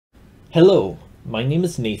Hello, my name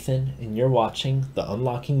is Nathan and you're watching the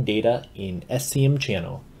Unlocking Data in SCM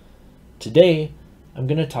channel. Today, I'm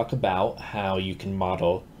going to talk about how you can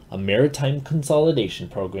model a maritime consolidation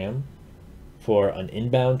program for an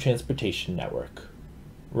inbound transportation network,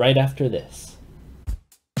 right after this.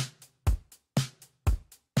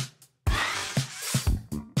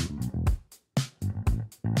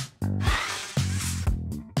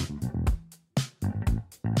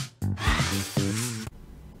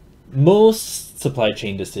 Most supply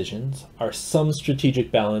chain decisions are some strategic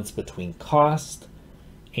balance between cost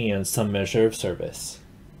and some measure of service.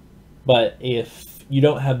 But if you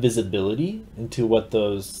don't have visibility into what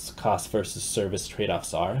those cost versus service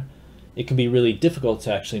trade-offs are, it can be really difficult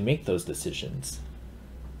to actually make those decisions.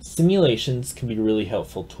 Simulations can be really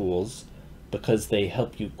helpful tools because they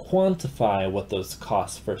help you quantify what those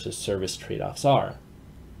cost versus service trade-offs are.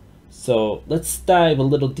 So let's dive a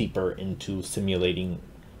little deeper into simulating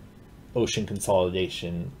ocean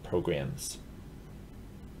consolidation programs.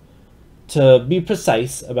 To be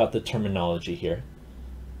precise about the terminology here,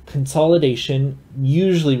 consolidation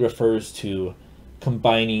usually refers to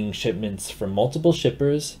combining shipments from multiple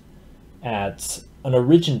shippers at an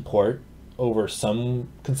origin port over some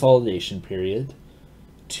consolidation period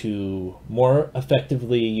to more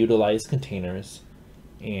effectively utilize containers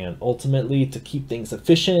and ultimately to keep things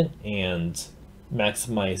efficient and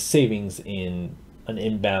maximize savings in an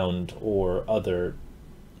inbound or other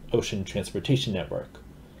ocean transportation network.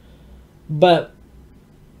 But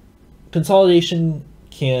consolidation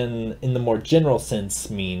can, in the more general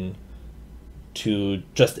sense, mean to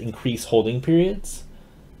just increase holding periods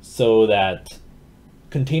so that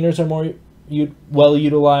containers are more well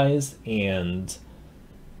utilized and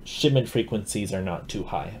shipment frequencies are not too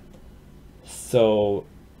high. So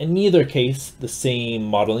in either case, the same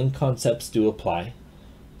modeling concepts do apply.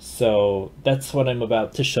 So that's what I'm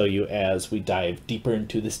about to show you as we dive deeper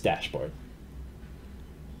into this dashboard.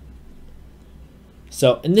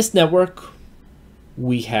 So in this network,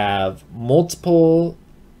 we have multiple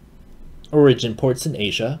origin ports in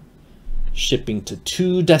Asia, shipping to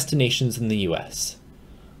 2 destinations in the US,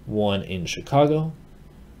 one in Chicago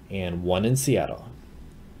and one in Seattle.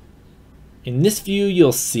 In this view,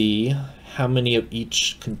 you'll see how many of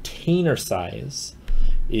each container size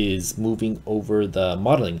is moving over the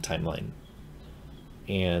modeling timeline.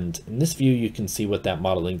 And in this view, you can see what that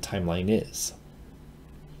modeling timeline is.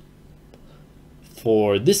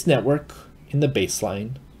 For this network, in the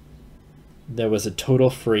baseline, there was a total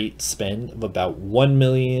freight spend of about $1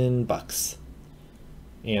 million.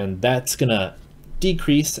 And that's gonna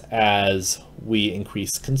decrease as we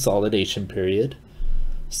increase consolidation period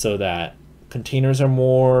so that containers are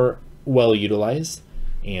more well utilized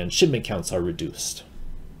and shipment counts are reduced.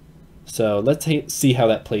 So let's see how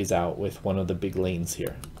that plays out with one of the big lanes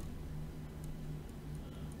here.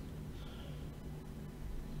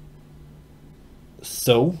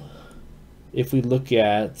 So if we look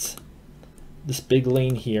at this big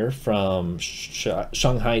lane here from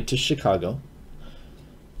Shanghai to Chicago,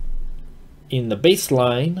 in the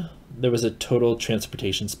baseline, there was a total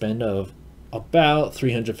transportation spend of about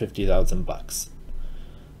 $350,000.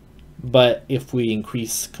 But if we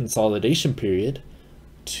increase consolidation period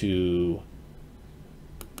to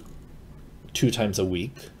 2 times a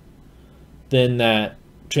week, then that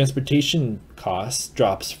transportation cost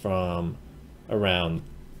drops from around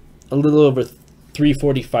a little over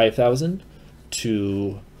 $345,000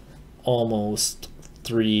 to almost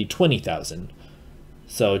 $320,000.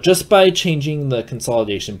 So just by changing the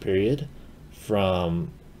consolidation period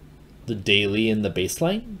from the daily in the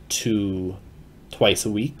baseline to twice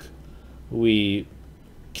a week, we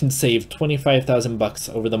can save $25,000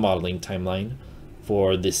 over the modeling timeline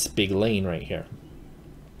for this big lane right here.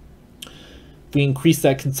 If we increase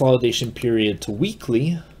that consolidation period to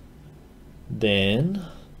weekly, then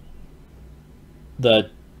the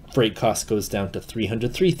freight cost goes down to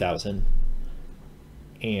 $303,000.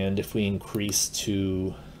 And if we increase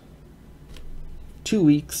to 2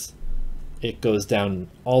 weeks, it goes down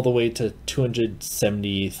all the way to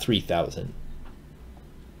 $273,000.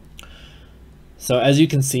 So as you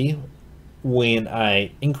can see, when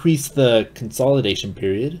I increase the consolidation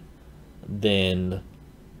period, then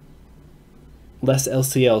less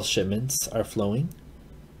LCL shipments are flowing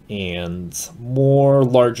and more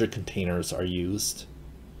larger containers are used.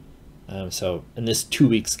 So in this 2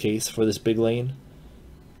 weeks case for this big lane,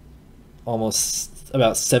 almost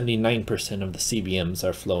about 79% of the CBMs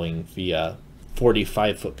are flowing via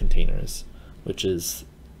 45-foot containers, which is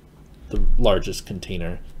the largest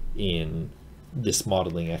container in this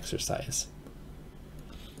modeling exercise.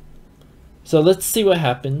 So let's see what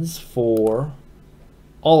happens for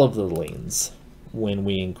all of the lanes when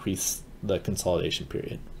we increase the consolidation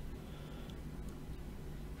period.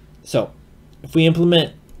 So if we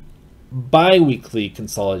implement bi-weekly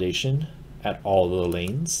consolidation at all the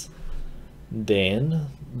lanes, then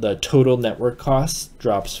the total network cost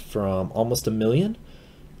drops from almost $1 million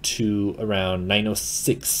to around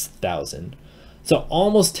 906,000. So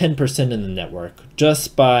almost 10% in the network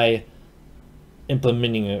just by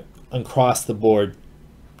implementing it across the board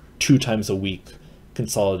 2 times a week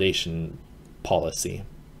consolidation policy.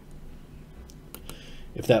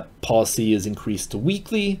 If that policy is increased to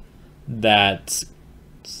weekly, that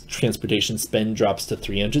transportation spend drops to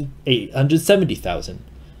 870,000.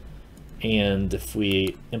 And if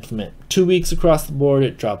we implement 2 weeks across the board,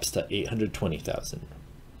 it drops to 820,000.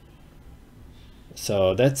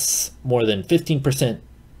 So that's more than 15%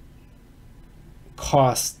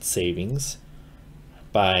 cost savings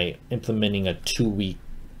by implementing a 2-week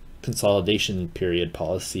consolidation period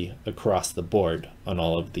policy across the board on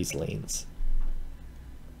all of these lanes.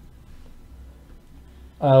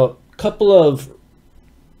 A couple of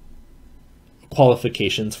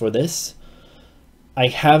qualifications for this. I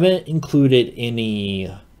haven't included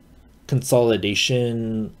any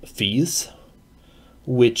consolidation fees,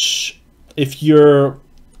 which if you're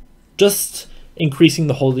just increasing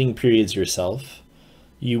the holding periods yourself,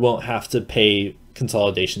 you won't have to pay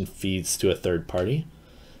consolidation fees to a third party.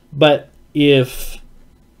 But if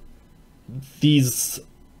the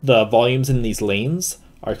volumes in these lanes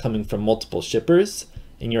are coming from multiple shippers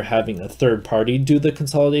and you're having a third party do the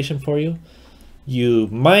consolidation for you, you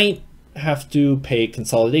might have to pay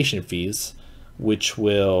consolidation fees, which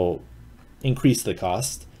will increase the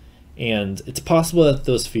cost. And it's possible that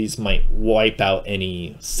those fees might wipe out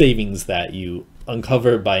any savings that you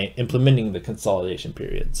uncover by implementing the consolidation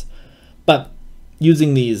periods. But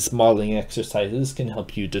using these modeling exercises can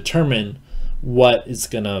help you determine what is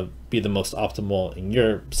going to be the most optimal in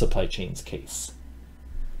your supply chain's case.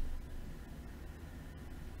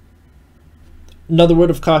 Another word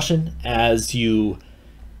of caution: as you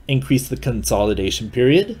increase the consolidation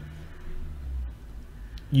period,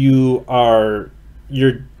 your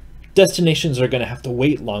destinations are going to have to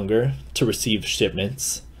wait longer to receive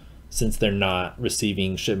shipments since they're not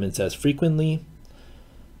receiving shipments as frequently.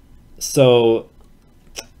 So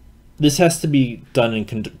this has to be done in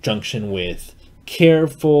conjunction with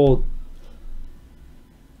careful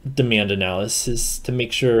demand analysis to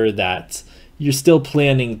make sure that you're still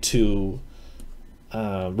planning to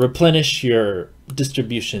replenish your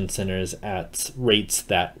distribution centers at rates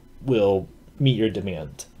that will meet your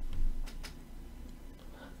demand.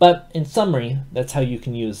 But in summary, that's how you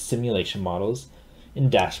can use simulation models in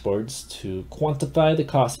dashboards to quantify the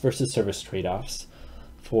cost versus service trade-offs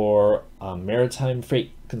for a maritime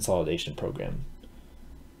freight consolidation program.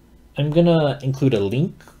 I'm gonna include a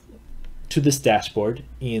link to this dashboard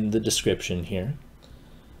in the description here.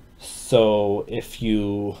 So if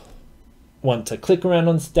you want to click around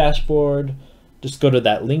on this dashboard, just go to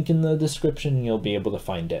that link in the description and you'll be able to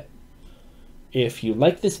find it. If you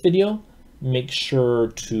like this video, make sure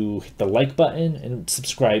to hit the like button and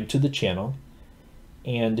subscribe to the channel.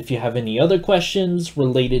 And if you have any other questions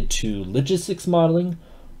related to logistics modeling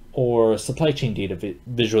or supply chain data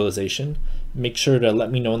visualization, make sure to let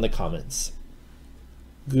me know in the comments.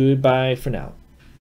 Goodbye for now.